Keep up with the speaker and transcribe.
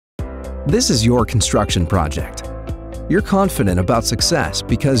This is your construction project. You're confident about success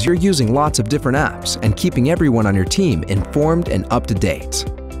because you're using lots of different apps and keeping everyone on your team informed and up to date.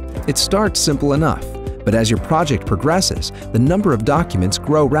 It starts simple enough, but as your project progresses, the number of documents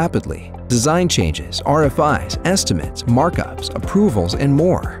grow rapidly. Design changes, RFIs, estimates, markups, approvals, and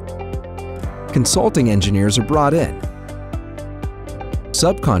more. Consulting engineers are brought in.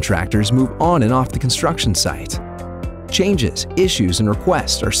 Subcontractors move on and off the construction site. Changes, issues, and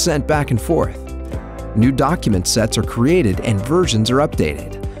requests are sent back and forth. New document sets are created and versions are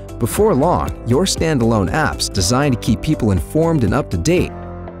updated. Before long, your standalone apps designed to keep people informed and up to date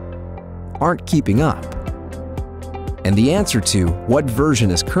aren't keeping up. And the answer to what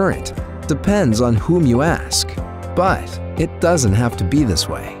version is current depends on whom you ask. But it doesn't have to be this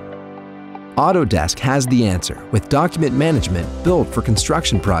way. Autodesk has the answer with document management built for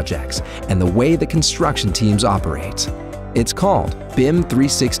construction projects and the way the construction teams operate. It's called BIM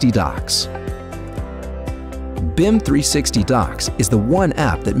 360 Docs. BIM 360 Docs is the one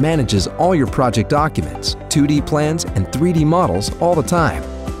app that manages all your project documents, 2D plans, and 3D models all the time.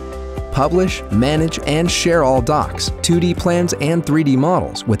 Publish, manage, and share all docs, 2D plans, and 3D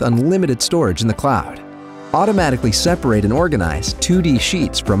models with unlimited storage in the cloud. Automatically separate and organize 2D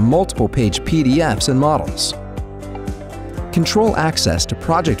sheets from multiple page PDFs and models. Control access to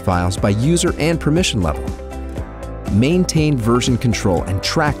project files by user and permission level. Maintain version control and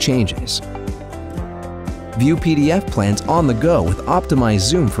track changes. View PDF plans on the go with optimized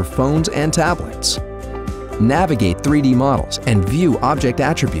zoom for phones and tablets. Navigate 3D models and view object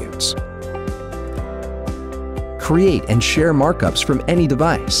attributes. Create and share markups from any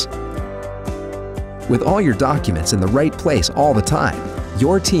device. With all your documents in the right place all the time,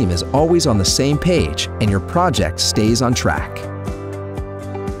 your team is always on the same page and your project stays on track.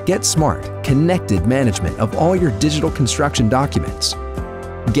 Get smart, connected management of all your digital construction documents.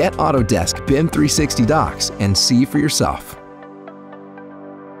 Get Autodesk BIM 360 Docs and see for yourself.